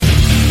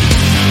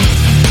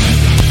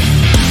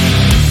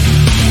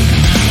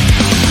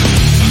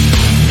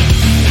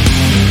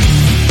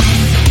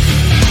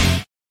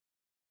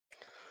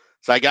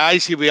Right,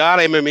 guys, here we are,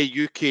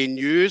 MMA UK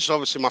News.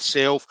 Obviously,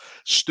 myself,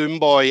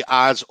 Stoomboy,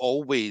 as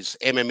always,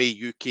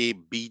 MMA UK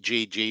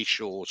BJJ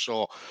show.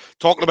 So,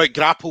 talking about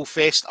Grapple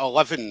Fest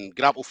 11.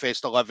 Grapple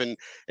Fest 11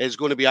 is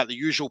going to be at the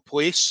usual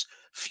place,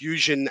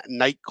 Fusion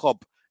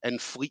Nightclub in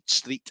Fleet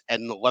Street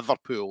in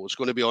Liverpool. It's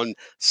going to be on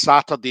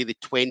Saturday, the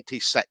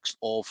 26th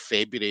of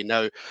February.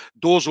 Now,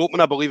 doors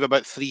open, I believe,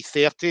 about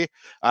 3:30,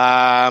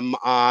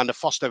 and the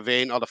first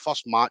event or the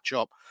first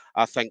matchup,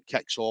 I think,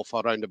 kicks off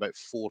around about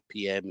 4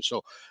 p.m.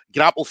 So,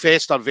 Grapple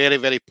Fest are very,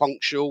 very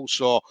punctual.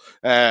 So,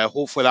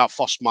 hopefully, that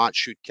first match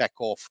should kick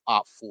off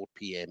at 4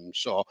 p.m.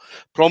 So,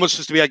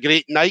 promises to be a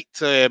great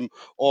night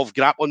of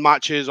grappling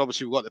matches.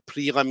 Obviously, we've got the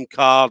prelim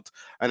card,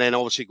 and then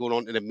obviously going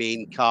on to the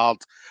main card.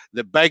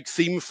 The big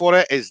theme for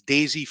it is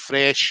Daisy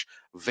Fresh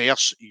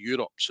versus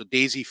Europe. So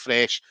Daisy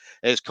Fresh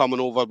is coming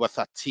over with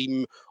a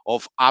team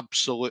of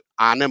absolute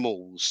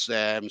animals.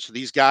 So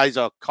these guys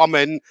are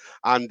coming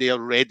and they're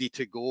ready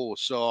to go.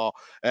 So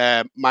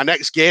my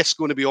next guest is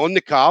going to be on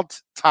the card,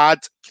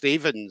 Tad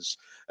Cravens.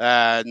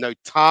 Now,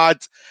 Tad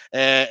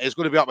is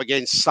going to be up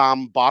against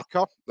Sam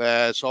Barker.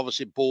 So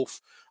obviously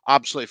both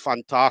absolutely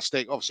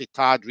fantastic. Obviously,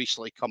 Tad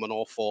recently coming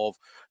off of,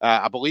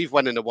 I believe,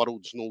 winning the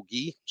World's No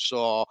Gi.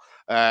 So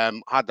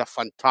had a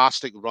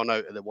fantastic run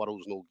out of the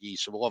World's No Gi.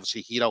 So we'll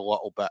obviously hear a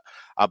little bit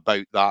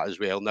about that as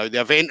well. Now, the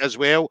event as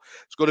well,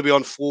 it's going to be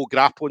on Flow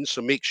Grappling.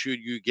 So make sure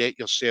you get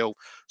yourself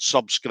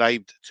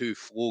subscribed to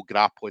Flow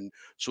Grappling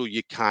so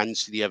you can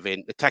see the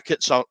event. The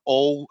tickets are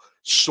all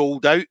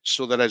sold out,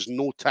 so there is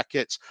no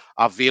tickets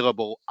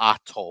available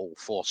at all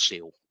for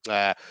sale.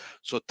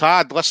 So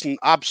Tad, listen,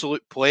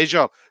 absolute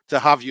pleasure to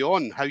have you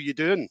on. How you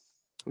doing?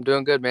 I'm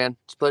doing good, man.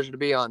 It's a pleasure to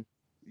be on.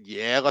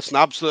 Yeah, listen,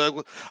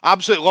 absolutely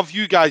love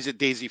you guys at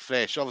Daisy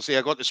Fresh. Obviously,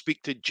 I got to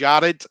speak to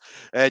Jared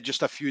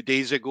just a few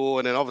days ago,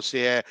 and then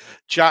obviously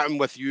chatting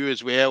with you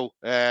as well.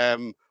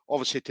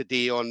 Obviously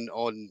today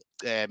on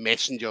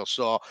Messenger.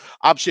 So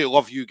absolutely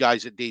love you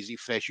guys at Daisy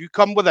Fresh. You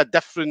come with a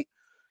different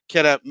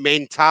kind of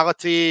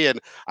mentality and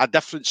a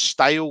different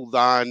style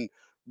than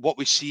what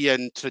we see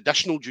in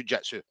traditional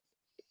jiu-jitsu.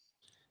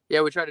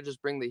 Yeah, we try to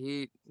just bring the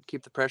heat,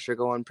 keep the pressure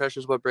going.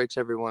 Pressure's what breaks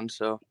everyone,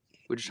 so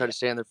we just try to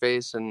stay in their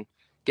face and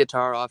get to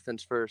our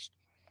offense first.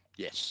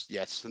 Yes,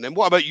 yes. And then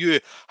what about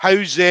you?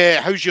 How's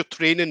your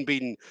training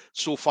been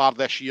so far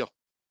this year?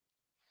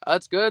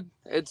 That's good.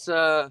 It's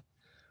I'm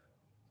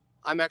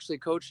actually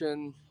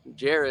coaching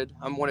Jared.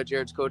 I'm one of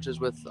Jared's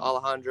coaches with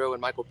Alejandro and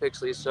Michael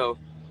Pixley. So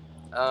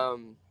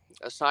um,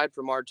 aside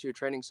from our 2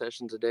 training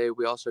sessions a day,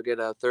 we also get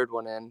a third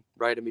one in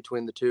right in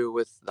between the 2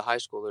 with the high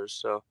schoolers.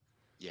 So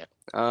Yeah.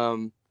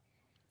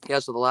 Yeah,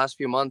 so the last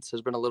few months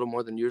has been a little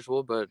more than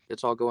usual, but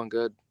it's all going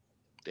good.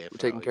 Definitely.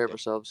 We're taking care of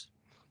ourselves.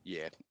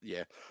 Yeah,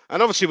 yeah.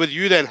 And obviously with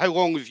you then, how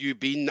long have you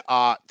been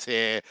at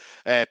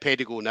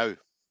Pedigo now?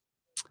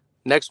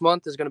 Next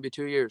month is going to be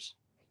 2 years.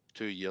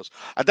 2 years.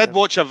 I did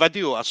watch a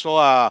video. I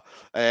saw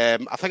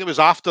I think it was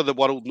after the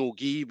World No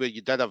Gi, where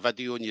you did a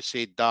video and you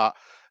said that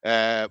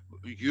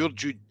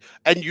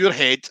in your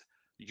head,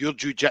 your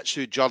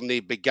jiu-jitsu journey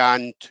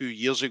began 2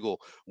 years ago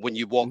when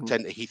you walked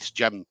into Heath's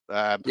gym.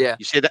 Yeah.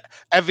 You said that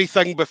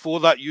everything before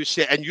that you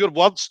said, in your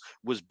words,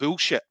 was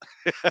bullshit.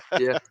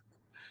 Yeah.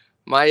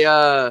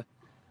 All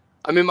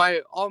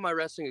my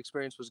wrestling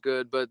experience was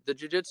good, but the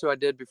jiu-jitsu I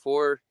did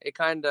before, it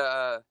kind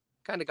of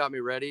got me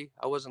ready.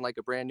 I wasn't like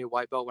a brand new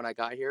white belt when I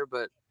got here,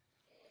 but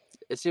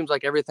it seems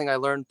like everything I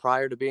learned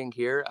prior to being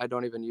here, I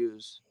don't even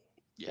use.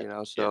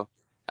 Yeah, So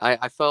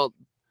I felt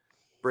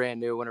brand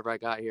new whenever I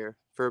got here.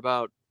 For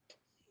about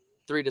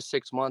 3 to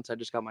 6 months, I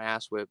just got my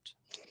ass whipped.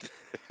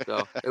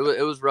 So it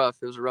was rough.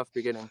 It was a rough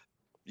beginning.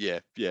 Yeah,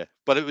 yeah.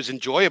 But it was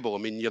enjoyable. I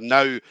mean, you're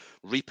now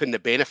reaping the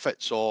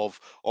benefits of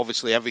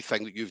obviously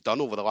everything that you've done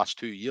over the last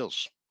 2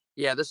 years.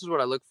 Yeah, this is what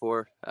I look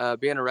for.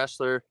 Being a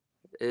wrestler,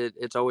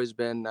 it's always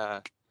been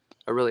a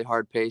really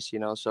hard pace,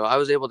 So I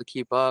was able to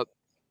keep up,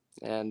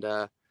 and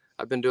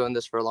I've been doing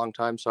this for a long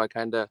time, so I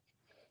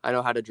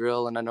know how to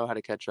drill and I know how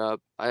to catch up.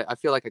 I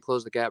feel like I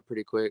closed the gap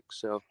pretty quick,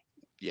 so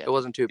Yeah, it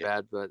wasn't too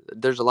bad. But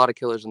there's a lot of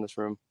killers in this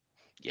room.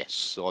 yes,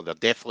 so there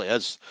definitely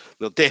is.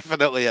 There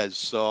definitely is.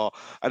 So,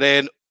 and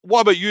then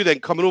what about you then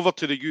coming over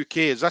to the UK?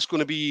 Is this going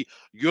to be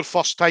your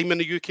first time in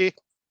the UK?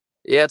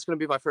 Yeah, it's going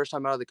to be my first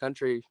time out of the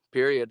country,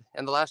 period.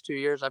 In the last 2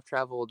 years, I've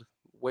traveled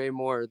way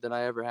more than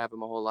I ever have in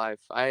my whole life.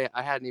 I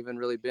hadn't even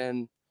really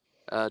been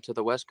to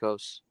the West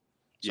Coast.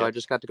 So I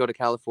just got to go to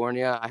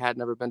California. I had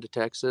never been to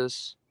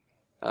Texas.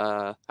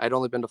 I'd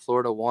only been to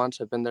Florida once.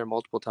 I've been there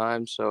multiple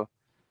times. So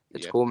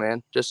it's cool,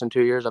 man. Just in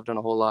 2 years, I've done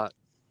a whole lot.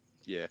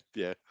 Yeah,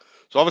 yeah.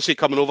 So obviously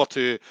coming over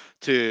to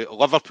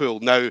Liverpool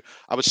now,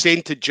 I was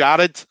saying to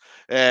Jared,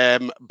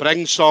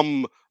 bring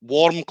some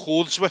warm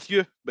clothes with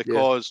you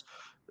because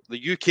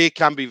the UK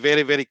can be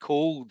very, very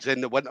cold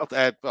in the winter.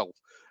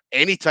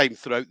 Anytime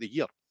throughout the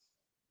year.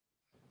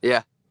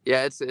 Yeah,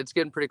 it's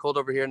getting pretty cold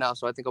over here now,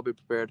 so I think I'll be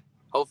prepared.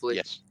 Hopefully.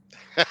 Yes.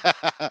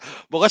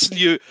 Well,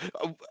 listen,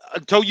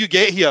 until you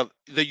get here,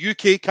 the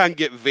UK can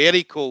get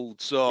very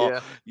cold, so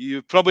Yeah.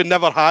 you've probably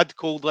never had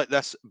cold like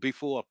this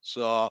before.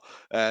 So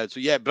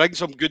yeah, bring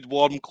some good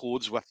warm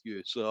clothes with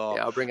you. So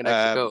Yeah, I'll bring an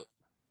extra um, coat.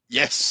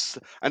 yes,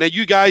 and then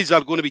you guys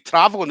are going to be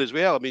travelling as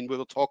well. I mean, we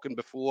were talking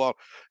before.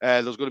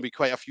 There's going to be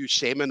quite a few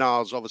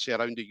seminars, obviously,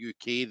 around the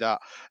UK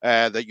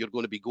that you're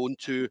going to be going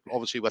to,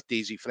 obviously with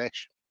Daisy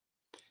Fresh.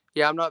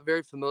 Yeah, I'm not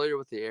very familiar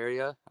with the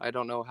area. I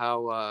don't know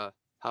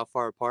how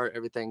far apart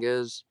everything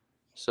is.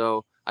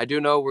 So I do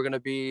know we're gonna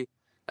be,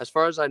 as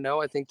far as I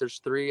know, I think there's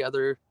 3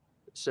 other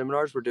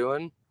seminars we're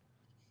doing,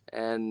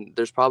 and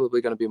there's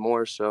probably gonna be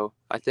more. So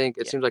I think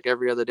it Yeah, seems like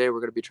every other day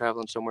we're gonna be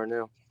traveling somewhere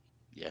new.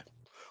 yeah.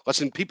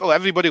 Listen, people,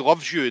 everybody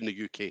loves you in the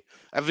UK.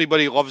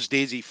 Everybody loves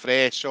Daisy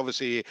Fresh.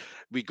 Obviously,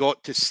 we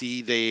got to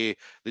see the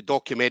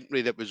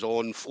documentary that was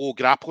on Flow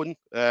Grappling.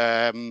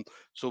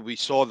 So we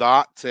saw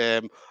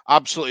that.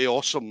 Absolutely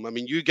awesome. I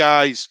mean, you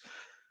guys,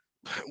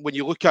 when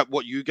you look at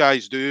what you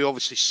guys do,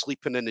 obviously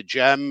sleeping in the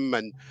gym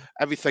and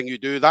everything you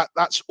do,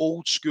 that's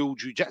old school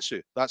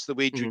jiu-jitsu. That's the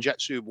way Hmm.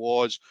 jiu-jitsu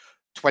was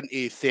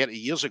 20, 30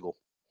 years ago.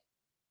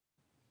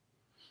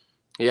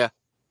 Yeah.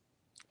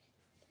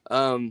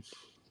 Um.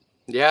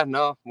 Yeah.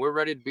 No, we're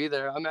ready to be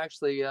there. I'm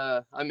actually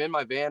I'm in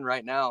my van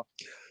right now.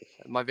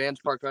 My van's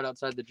parked right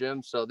outside the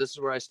gym, so this is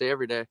where I stay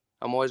every day.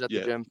 I'm always at the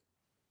Yeah, gym.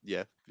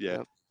 yeah, yeah.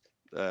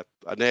 Yep.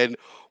 And then,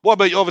 what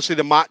about obviously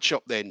the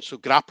matchup then? So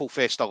Grapple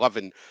Fest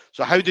 11.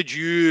 So how did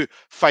you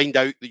find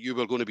out that you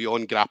were going to be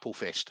on Grapple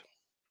Fest?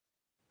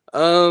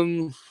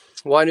 Um,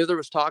 well, I knew there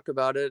was talk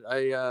about it.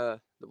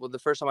 Well, the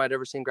first time I'd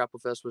ever seen Grapple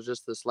Fest was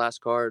just this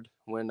last card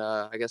when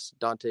I guess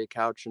Dante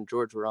Couch and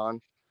George were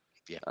on.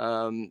 Yeah,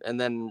 And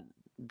then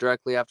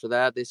directly after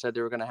that, they said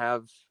they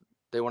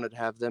wanted to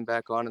have them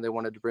back on, and they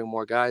wanted to bring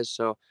more guys.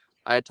 So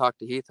I had talked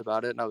to Heath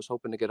about it, and I was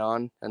hoping to get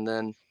on. And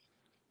then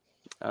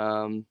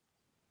um,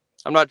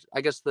 I'm not.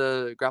 I guess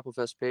the Grapple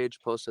Fest page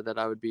posted that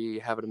I would be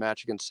having a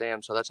match against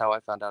Sam, so that's how I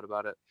found out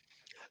about it.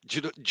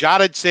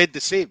 Jared said the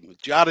same.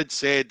 Jared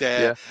said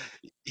Yeah,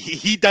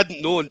 he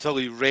didn't know until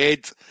he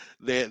read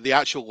the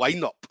actual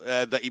lineup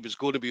that he was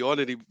going to be on,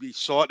 and he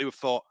saw it and he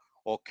thought,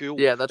 "Oh,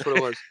 cool." yeah, that's what it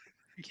was.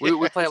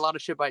 We play a Yes. lot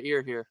of shit by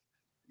ear here.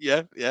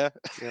 Yeah, yeah.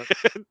 Yep.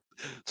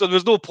 So there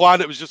was no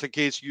plan. It was just a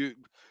case you.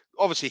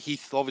 Obviously,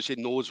 Heath obviously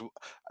knows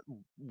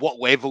what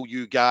level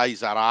you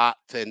guys are at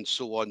and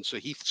so on. So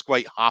Heath's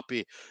quite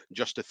happy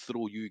just to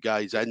throw you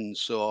guys in.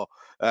 So,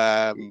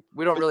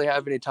 We don't but really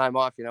have any time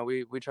off.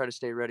 We try to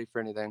stay ready for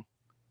anything.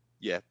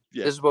 yeah,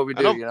 yeah. This is what we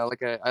And do.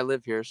 Like I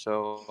live here,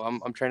 so I'm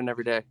training every day.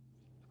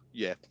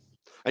 yeah.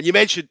 And you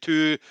mentioned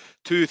two,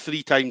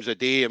 3 times a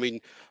day. I mean,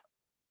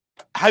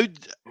 how?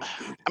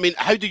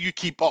 How do you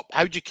keep up?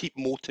 How do you keep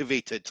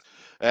motivated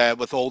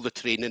with all the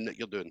training that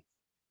you're doing?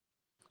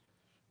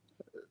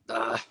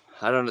 Uh,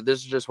 I don't know. This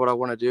is just what I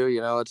want to do.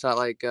 It's not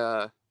like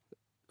it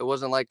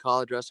wasn't like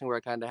college wrestling where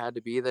I kind of had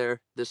to be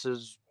there. This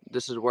is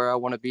where I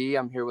want to be.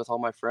 I'm here with all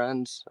my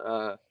friends,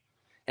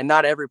 and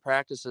not every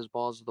practice is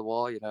balls to the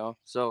wall.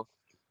 So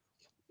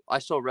I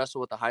still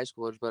wrestle with the high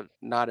schoolers, but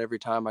not every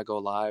time I go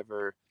live,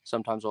 or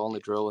sometimes I'll only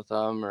drill with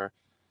them, or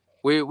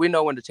we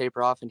know when to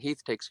taper off, and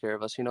Heath takes care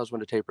of us. He knows when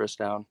to taper us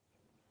down.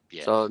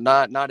 Yeah, So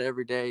yeah, not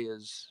every day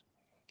is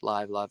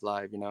live.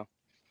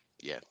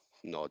 yeah.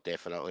 No,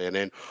 definitely. And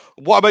then,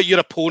 what about your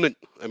opponent?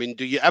 I mean,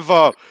 do you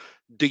ever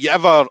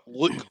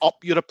look up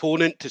your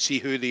opponent to see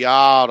who they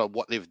are or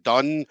what they've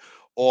done,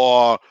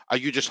 or are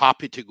you just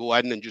happy to go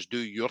in and just do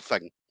your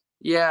thing?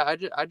 Yeah,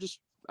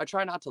 I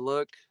try not to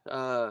look.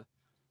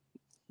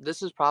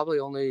 This is probably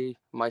only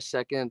my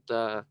second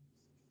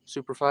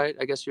super fight,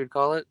 I guess you would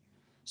call it.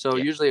 So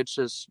Yeah, usually it's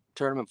just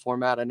tournament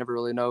format. I never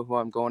really know who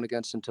I'm going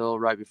against until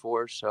right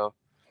before. So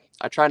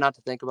I try not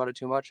to think about it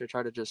too much. I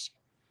try to just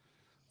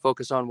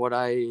focus on what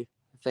I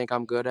think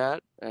I'm good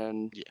at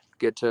and yeah,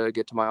 get to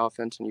my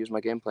offense and use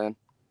my game plan.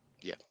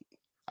 yeah.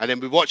 And then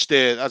we watched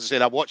as I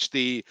said, I watched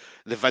the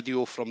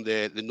video from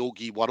the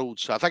Nogi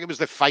Worlds. So I think it was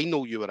the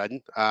final you were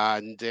in,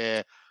 and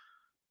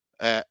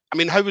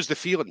how was the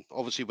feeling?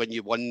 Obviously, when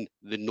you won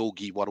the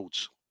Nogi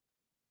Worlds.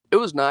 It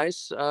was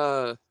nice.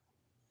 It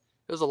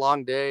was a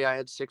long day. I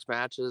had 6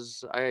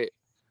 matches. I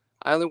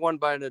only won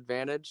by an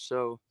advantage,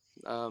 so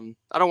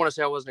I don't want to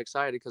say I wasn't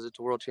excited because it's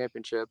a world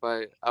championship.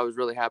 I was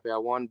really happy I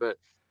won, but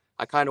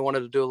I kind of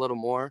wanted to do a little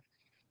more.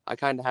 I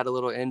kind of had a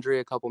little injury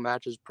a couple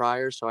matches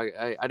prior, so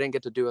I didn't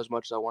get to do as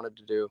much as I wanted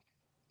to do.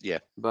 Yeah,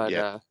 But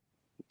yeah.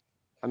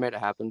 I made it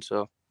happen,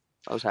 so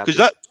I was because happy.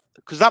 that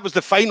because that was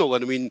the final,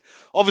 and I mean,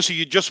 obviously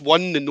you just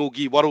won the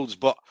Nogi Worlds,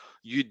 but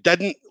you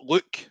didn't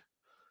look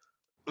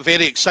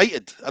very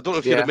excited. I don't know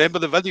if you Yeah, remember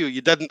the video.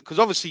 You didn't, because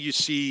obviously you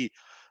see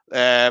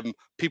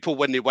people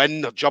when they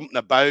win, they're jumping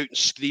about and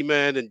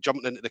screaming and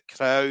jumping into the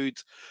crowd,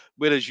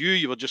 whereas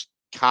you were just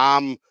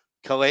calm,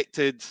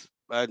 collected,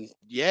 and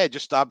yeah,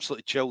 just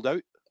absolutely chilled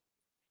out.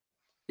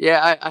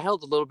 yeah. I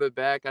held a little bit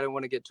back. I didn't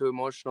want to get too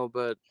emotional,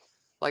 but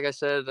like I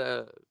said,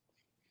 a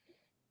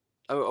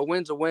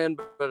win's a win.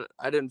 But I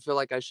didn't feel like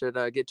I should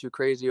get too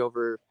crazy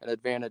over an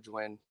advantage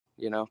win. You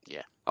know,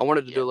 Yeah, I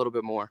wanted to do yeah, a little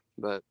bit more,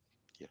 but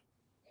yeah.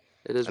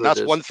 it is And what it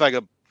that's is. one thing.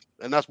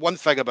 And that's one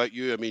thing about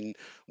you. I mean,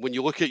 when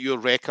you look at your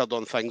record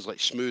on things like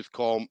Smooth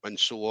Comp and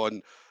so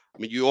on, I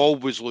mean, you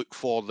always look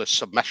for the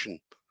submission.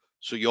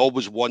 So you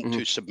always want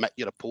to submit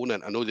your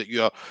opponent. I know that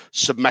your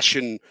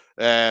submission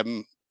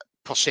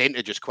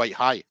percentage is quite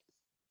high.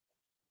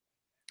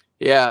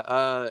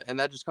 Yeah, and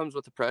that just comes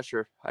with the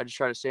pressure. I just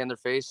try to stay in their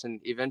face,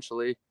 and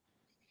eventually,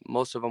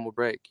 most of them will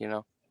break.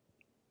 Yeah.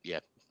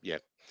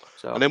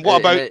 So, and then what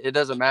about? It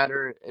doesn't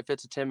matter if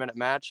it's a 10-minute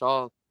match.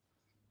 I'll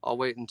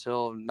wait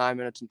until 9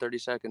 minutes and 30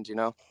 seconds.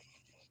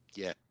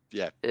 Yeah.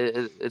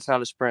 It's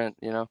not a sprint.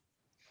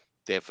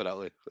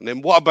 Definitely. And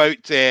then what about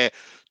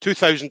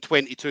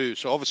 2022?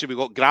 So obviously we've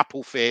got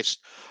Grapple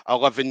Fest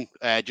 11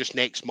 just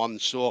next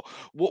month. So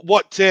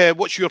what's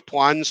your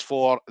plans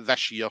for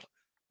this year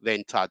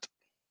then, Tad?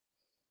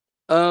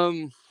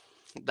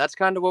 That's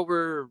kind of what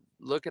we're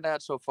looking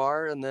at so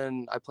far, and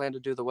then I plan to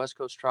do the West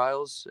Coast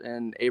Trials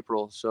in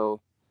April.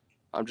 So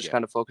I'm just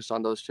kind of focused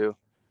on those two.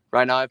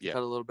 Right now, I've cut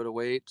a little bit of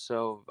weight,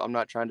 so I'm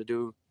not trying to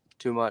do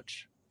too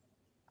much.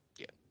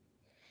 Yeah.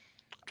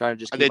 Trying to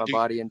just keep my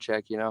body in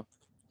check.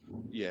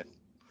 Yeah.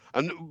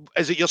 And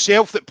is it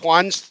yourself that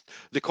plans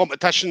the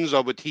competitions,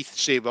 or would Heath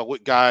say, "Well,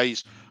 look,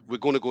 guys, we're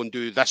going to go and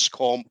do this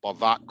comp or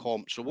that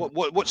comp"? So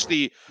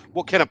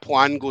what kind of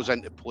plan goes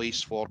into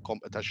place for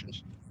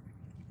competitions?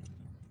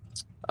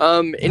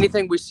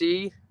 Anything we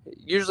see,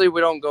 usually we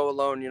don't go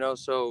alone.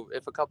 So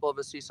if a couple of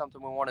us see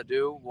something we want to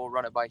do, we'll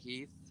run it by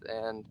Heath,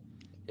 and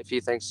if he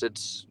thinks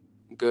it's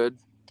good,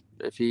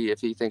 if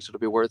he thinks it'll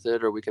be worth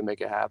it, or we can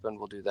make it happen,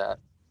 we'll do that.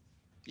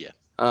 Yeah.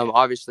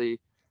 Obviously,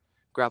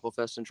 Grapple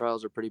Fest and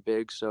Trials are pretty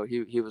big, so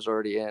he was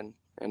already in,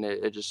 and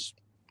it just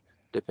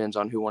depends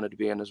on who wanted to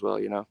be in as well.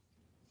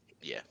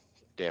 Yeah,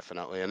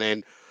 definitely. And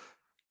then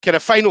kind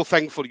of final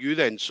thing for you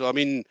then. So, I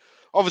mean,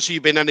 obviously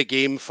you've been in the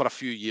game for a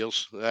few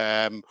years,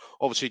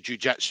 obviously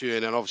jiu-jitsu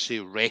and then obviously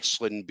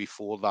wrestling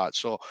before that.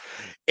 So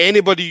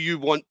anybody you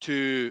want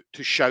to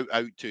shout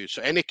out to,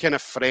 so any kind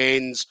of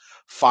friends,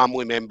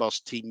 family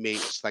members,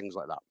 teammates, things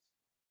like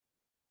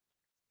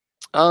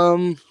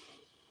that.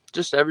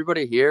 Just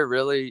everybody here,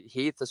 really.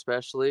 Heath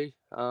especially.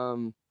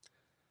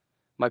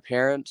 My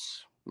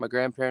parents, my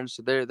grandparents,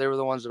 they were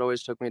the ones that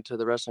always took me to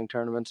the wrestling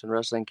tournaments and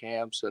wrestling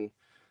camps, and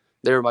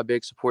they were my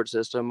big support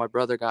system. My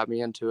brother got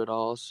me into it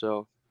all,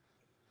 so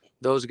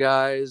those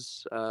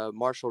guys.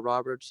 Marshall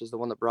Roberts is the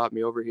one that brought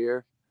me over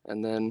here,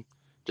 and then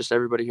just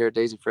everybody here at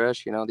Daisy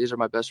Fresh. These are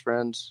my best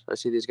friends. I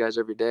see these guys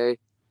every day.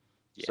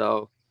 Yeah.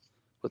 So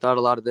without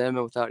a lot of them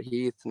and without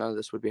Heath, none of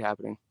this would be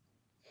happening.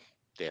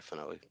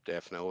 Definitely.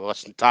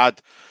 Listen,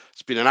 Tad,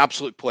 it's been an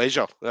absolute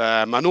pleasure.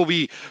 I know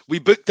we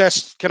booked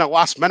this kind of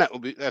last minute.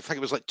 I think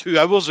it was like 2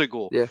 hours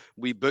ago. Yeah.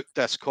 We booked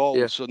this call.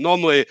 Yeah. So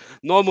normally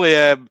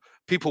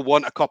people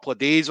want a couple of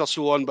days or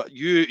so on, but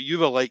you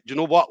were like, you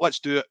know what? Let's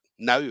do it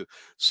now.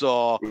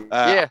 So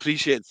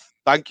appreciate it.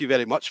 Thank you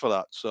very much for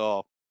that. So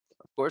of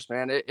course,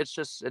 man. It's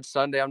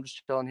Sunday. I'm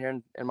just chilling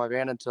here in my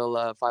van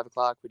until 5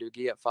 o'clock. We do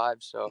gi at 5.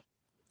 So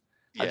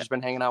I've just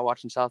been hanging out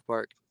watching South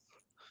Park.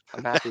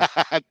 I'm happy.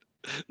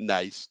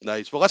 Nice.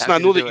 Well, listen, I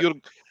know that you're.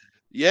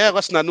 Yeah,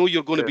 listen, I know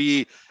you're going to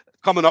be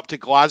coming up to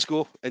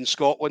Glasgow in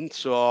Scotland.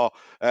 So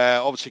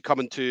obviously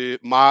coming to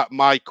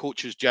my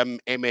coach's gym,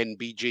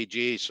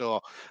 MNBJJ.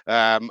 So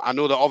I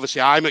know that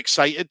obviously I'm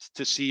excited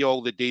to see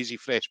all the Daisy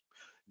Fresh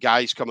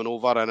guys coming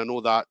over, and I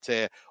know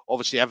that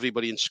obviously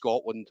everybody in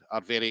Scotland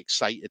are very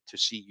excited to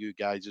see you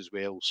guys as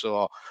well.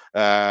 So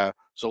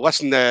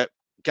listen,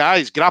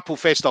 guys, Grapple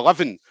Fest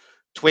 11,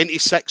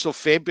 26th of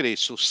February.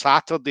 So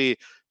Saturday,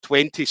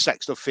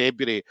 26th of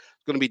February.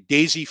 It's going to be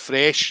Daisy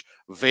Fresh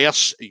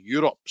versus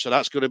Europe. So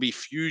that's going to be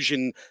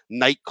Fusion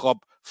Nightclub,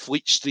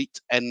 Fleet Street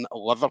in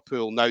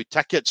Liverpool. Now,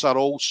 tickets are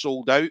all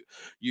sold out.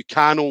 You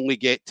can only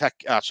get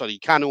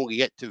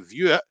to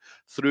view it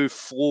through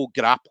Flow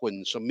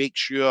Grappling. So make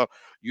sure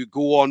you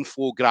go on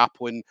Flow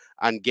Grappling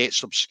and get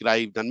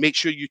subscribed, and make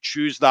sure you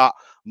choose that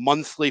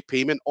monthly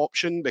payment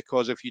option,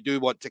 because if you do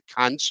want to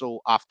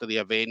cancel after the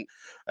event,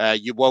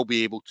 you will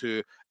be able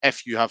to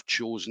if you have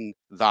chosen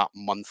that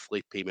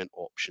monthly payment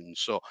option.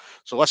 So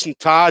listen,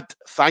 Tad,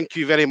 thank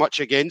you very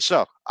much again,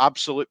 sir.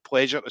 Absolute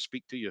pleasure to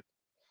speak to you.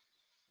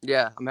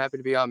 Yeah, I'm happy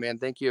to be on, man.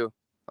 Thank you.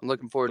 I'm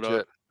looking forward to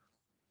it.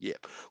 Yeah.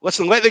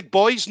 Listen, let the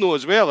boys know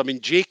as well. I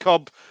mean,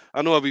 Jacob,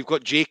 I know we've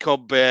got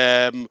Jacob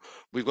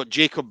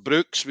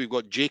Brooks, we've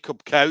got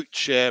Jacob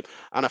Couch, and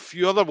a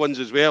few other ones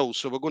as well.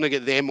 So we're going to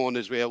get them on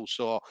as well.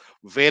 So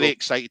very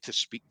excited to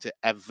speak to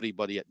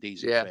everybody at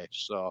Daisy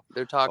Fresh. So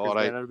they're talkers,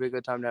 man. It'll be a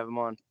good time to have them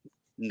on.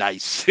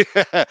 Nice.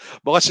 But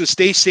listen,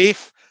 stay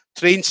safe,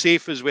 train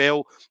safe as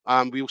well,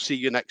 and we'll see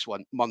you next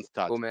month,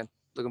 Tad. Cool, man.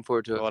 Looking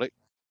forward to it. All right.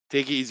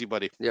 Take it easy,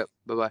 buddy. Yep.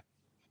 Bye-bye.